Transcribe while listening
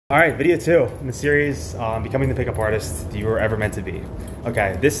All right, video 2 in the series, Becoming the Pickup Artist You Were Ever Meant to Be.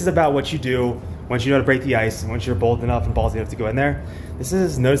 Okay, this is about what you do once you know to break the ice and once you're bold enough and ballsy enough to go in there. This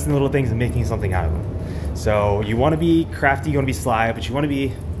is noticing the little things and making something out of them. So you want to be crafty, you want to be sly, but you want to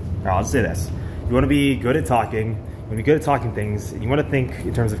be, I'll just say this, you want to be good at talking, you want to be good at talking things, and you want to think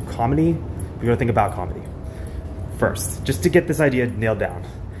in terms of comedy, you want to think about comedy first, just to get this idea nailed down.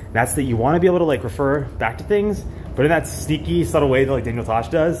 And that's that you want to be able to like refer back to things, but in that sneaky, subtle way that like Daniel Tosh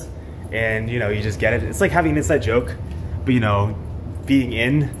does, and you know, you just get it. It's like having an inside joke, but you know, being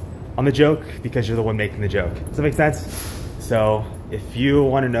in on the joke because you're the one making the joke. Does that make sense? So if you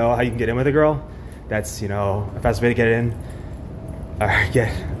want to know how you can get in with a girl, that's, you know, a fast way to get it in. All right,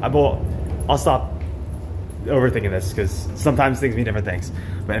 I'll stop overthinking this because sometimes things mean different things.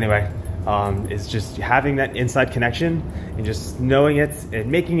 But anyway, it's just having that inside connection and just knowing it and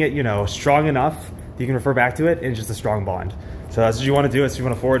making it, you know, strong enough that you can refer back to it, and it's just a strong bond. So that's what you want to do. It's what you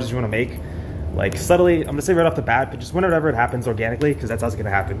want to forge. It's what you want to make. Like subtly, I'm gonna say right off the bat, but just whenever it happens organically, because that's how it's gonna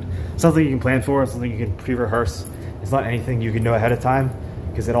happen. Something you can plan for, something you can pre-rehearse. It's not anything you can know ahead of time,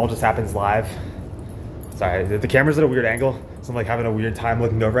 because it all just happens live. Sorry, the camera's at a weird angle, so I'm like having a weird time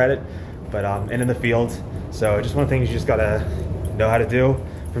looking over at it. But and in the field, so just one of the things you just gotta know how to do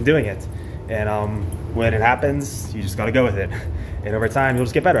from doing it. And when it happens, you just gotta go with it. And over time, you'll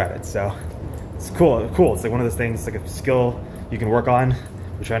just get better at it. So it's cool. It's like one of those things, like a skill you can work on.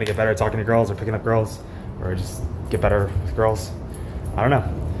 You're trying to get better at talking to girls or picking up girls, or just get better with girls. I don't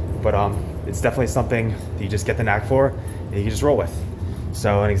know, but it's definitely something that you just get the knack for and you can just roll with.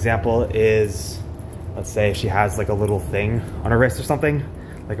 So an example is, let's say if she has like a little thing on her wrist or something,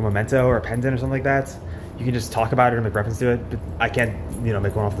 like a memento or a pendant or something like that, you can just talk about it or make reference to it. But I can't, you know,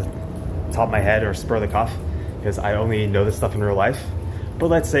 make one off the top of my head or spur of the cuff because I only know this stuff in real life. But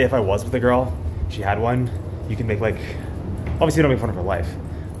let's say if I was with a girl, she had one, you can make like, obviously you don't make fun of her life,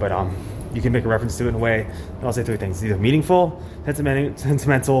 but you can make a reference to it in a way, and I'll say 3 things: either meaningful,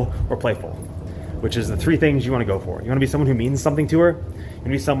 sentimental, or playful, which is the 3 things you want to go for. You want to be someone who means something to her. You want to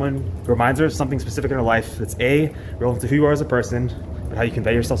be someone who reminds her of something specific in her life that's A, relevant to who you are as a person, but how you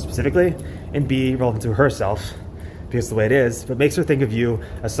convey yourself specifically, and B, relevant to herself, because the way it is, but makes her think of you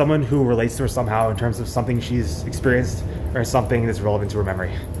as someone who relates to her somehow in terms of something she's experienced or something that's relevant to her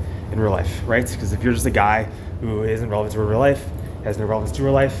memory in real life, right? Because if you're just a guy who isn't relevant to her real life, has no relevance to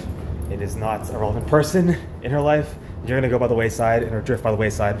her life, and is not a relevant person in her life, you're gonna go by the wayside or drift by the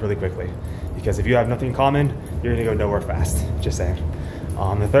wayside really quickly. Because if you have nothing in common, you're gonna go nowhere fast, just saying.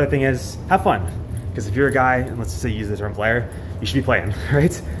 The third thing is, have fun. Because if you're a guy, and let's just say you use the term player, you should be playing,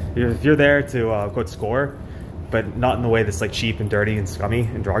 right? If you're there to quote score, but not in the way that's like cheap and dirty and scummy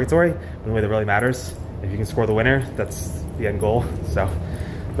and derogatory, but in the way that really matters. If you can score the winner, that's the end goal. So,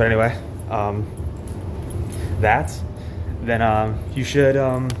 but anyway, then you should,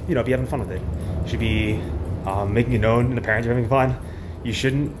 you know, be having fun with it. You should be making it known to the parents you're having fun. You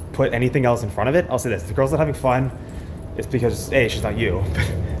shouldn't put anything else in front of it. I'll say this: if the girl's not having fun, it's because A, she's not you.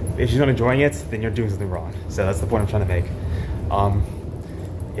 If she's not enjoying it, then you're doing something wrong. So that's the point I'm trying to make.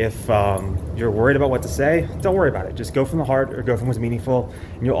 If you're worried about what to say, don't worry about it. Just go from the heart or go from what's meaningful,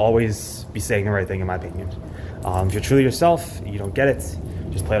 and you'll always be saying the right thing, in my opinion. If you're truly yourself, you don't get it,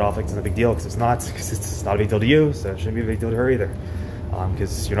 just play it off like it's not a big deal, because it's not a big deal to you, so it shouldn't be a big deal to her either.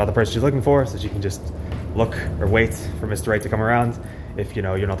 Because you're not the person she's looking for, so she can just look or wait for Mr. Right to come around if, you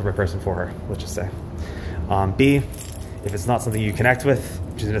know, you're not the right person for her, let's just say. B, if it's not something you connect with,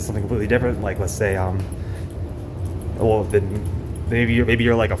 which is something completely different, like let's say, well, then maybe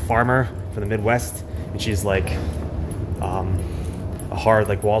you're like a farmer from the Midwest, and she's like a hard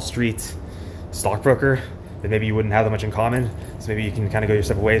like Wall Street stockbroker, then maybe you wouldn't have that much in common. So maybe you can kind of go your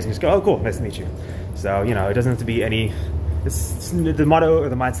separate ways and just go, oh cool, nice to meet you. So, you know, it doesn't have to be any, the motto or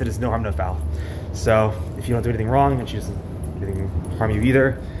the mindset is no harm, no foul. So if you don't do anything wrong and she doesn't do anything harm you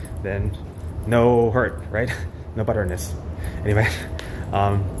either, then no hurt, right? No butterness. Anyway,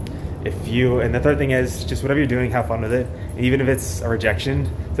 and the third thing is just whatever you're doing, have fun with it. And even if it's a rejection,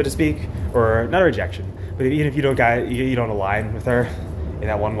 so to speak, or not a rejection, but even if you don't align with her in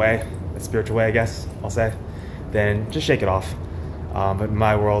that one way, a spiritual way, I guess I'll say, then just shake it off. But in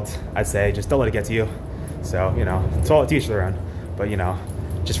my world, I'd say just don't let it get to you. So, you know, it's all to each their own. But, you know,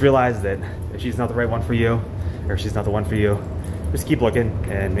 just realize that if she's not the right one for you, or if she's not the one for you, just keep looking,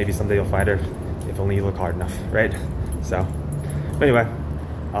 and maybe someday you'll find her, if only you look hard enough, right? So, but anyway,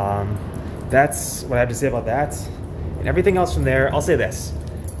 that's what I have to say about that. And everything else from there, I'll say this: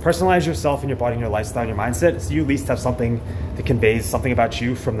 personalize yourself and your body and your lifestyle and your mindset, so you at least have something that conveys something about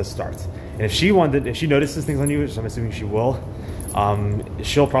you from the start. And if she notices things on you, which I'm assuming she will,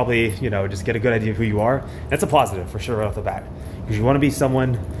 she'll probably, you know, just get a good idea of who you are. That's a positive for sure right off the bat, because you want to be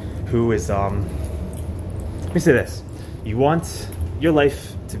someone who is, let me say this. You want your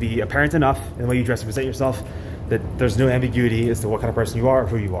life to be apparent enough in the way you dress and present yourself that there's no ambiguity as to what kind of person you are or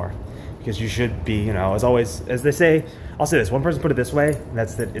who you are. Because you should be, you know, as always, as they say, I'll say this, one person put it this way, and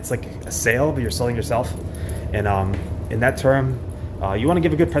that's that it's like a sale, but you're selling yourself. And in that term, you want to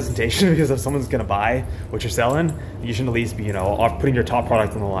give a good presentation, because if someone's going to buy what you're selling, you should at least be, you know, putting your top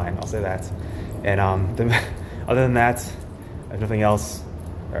product on the line. I'll say that. And other than that, I have nothing else,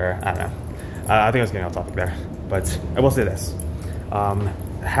 or I don't know. I think I was getting off topic there, but I will say this.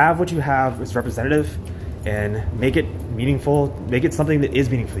 Have what you have is representative, and make it meaningful. Make it something that is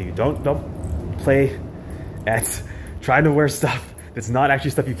meaningful to you. Don't play at trying to wear stuff that's not actually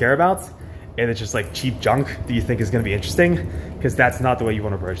stuff you care about, and it's just like cheap junk that you think is going to be interesting, because that's not the way you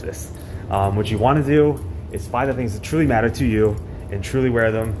want to approach this. What you want to do is find the things that truly matter to you and truly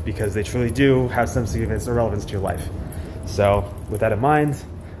wear them, because they truly do have some significance or relevance to your life. So with that in mind,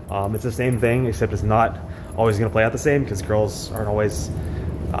 it's the same thing, except it's not always going to play out the same, because girls aren't always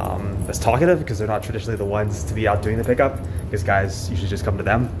as talkative, because they're not traditionally the ones to be out doing the pickup, because guys usually just come to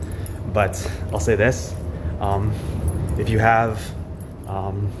them. But I'll say this, if you have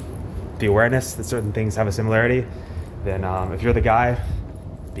the awareness that certain things have a similarity, then if you're the guy,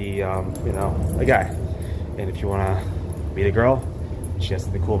 be you know, a guy. And if you want to meet a girl, she has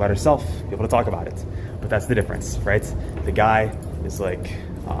something cool about herself, be able to talk about it. But that's the difference, right? The guy is like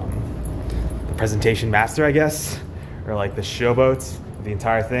the presentation master, I guess, or like the showboat of the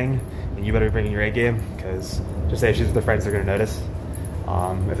entire thing, and you better be bringing your A game, because just say if she's with her friends, they're going to notice.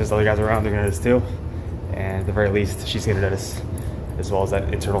 If there's other guys around, they're going to notice too. And at the very least, she's going to notice, as well as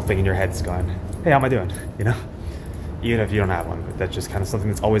that internal thing in your head's going, hey, how am I doing? You know? Even if you don't have one, but that's just kind of something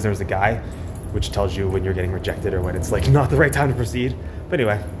that's always there as a guy, which tells you when you're getting rejected or when it's like not the right time to proceed. But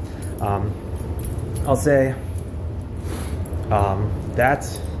anyway, I'll say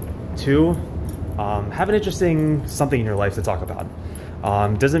that too. Have an interesting something in your life to talk about.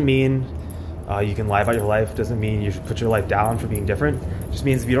 Doesn't mean you can lie about your life. Doesn't mean you should put your life down for being different. Just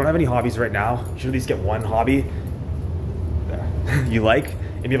means if you don't have any hobbies right now, you should at least get one hobby you like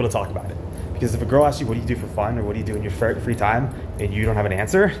and be able to talk about it. Because if a girl asks you, what do you do for fun, or what do you do in your free time, and you don't have an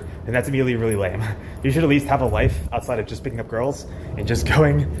answer, then that's immediately really lame. You should at least have a life outside of just picking up girls and just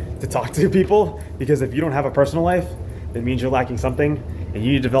going to talk to people. Because if you don't have a personal life, that means you're lacking something, and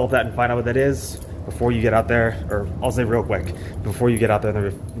you need to develop that and find out what that is before you get out there, or I'll say real quick, before you get out there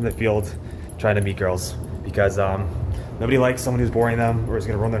in the field trying to meet girls. Because nobody likes someone who's boring them, or is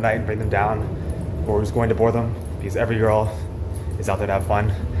going to ruin their night and bring them down, or who's going to bore them, because every girl is out there to have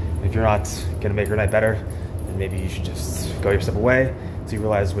fun. And if you're not going to make her night better, then maybe you should just go your step away so you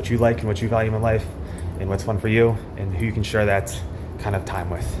realize what you like and what you value in life and what's fun for you and who you can share that kind of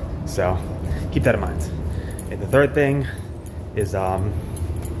time with. So keep that in mind. And the third thing is, what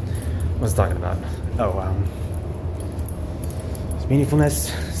was I talking about? Oh, it's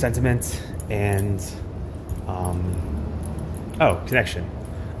meaningfulness, sentiment, and connection.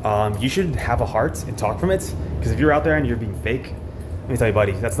 You should have a heart and talk from it, because if you're out there and you're being fake, let me tell you,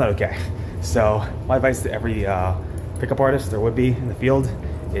 buddy, that's not okay. So my advice to every pickup artist or would-be in the field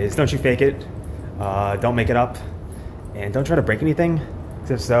is don't you fake it, don't make it up, and don't try to break anything,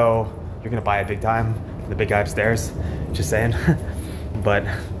 because if so, you're gonna buy it big time from the big guy upstairs, just saying. But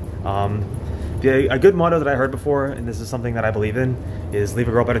a good motto that I heard before, and this is something that I believe in, is leave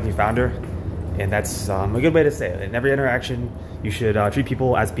a girl better than you found her. And that's a good way to say it. In every interaction, you should treat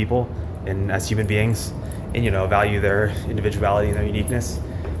people and as human beings, and, you know, value their individuality and their uniqueness.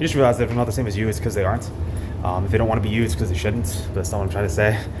 You just realize that if they're not the same as you, it's because they aren't. If they don't want to be you, it's because they shouldn't. But that's not what I'm trying to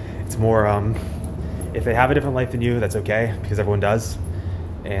say. It's more, if they have a different life than you, that's okay, because everyone does.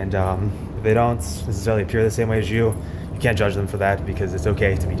 And if they don't necessarily appear the same way as you, you can't judge them for that, because it's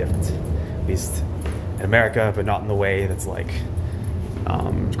okay to be different. At least in America, but not in the way that's like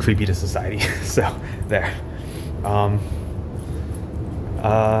creepy to society. So there.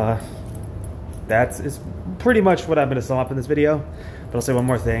 That is pretty much what I'm going to sum up in this video. But I'll say one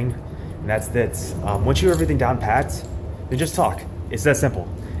more thing, and that's that once you have everything down pat, then just talk. It's that simple.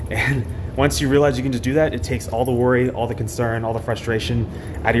 And once you realize you can just do that, it takes all the worry, all the concern, all the frustration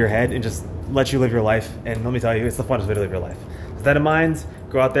out of your head, and just lets you live your life. And let me tell you, it's the funnest way to live your life. With that in mind,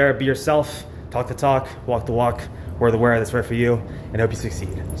 go out there, be yourself, talk the talk, walk the walk, wear the wear that's right for you, and I hope you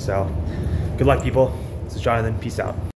succeed. So good luck, people. This is Jonathan. Peace out.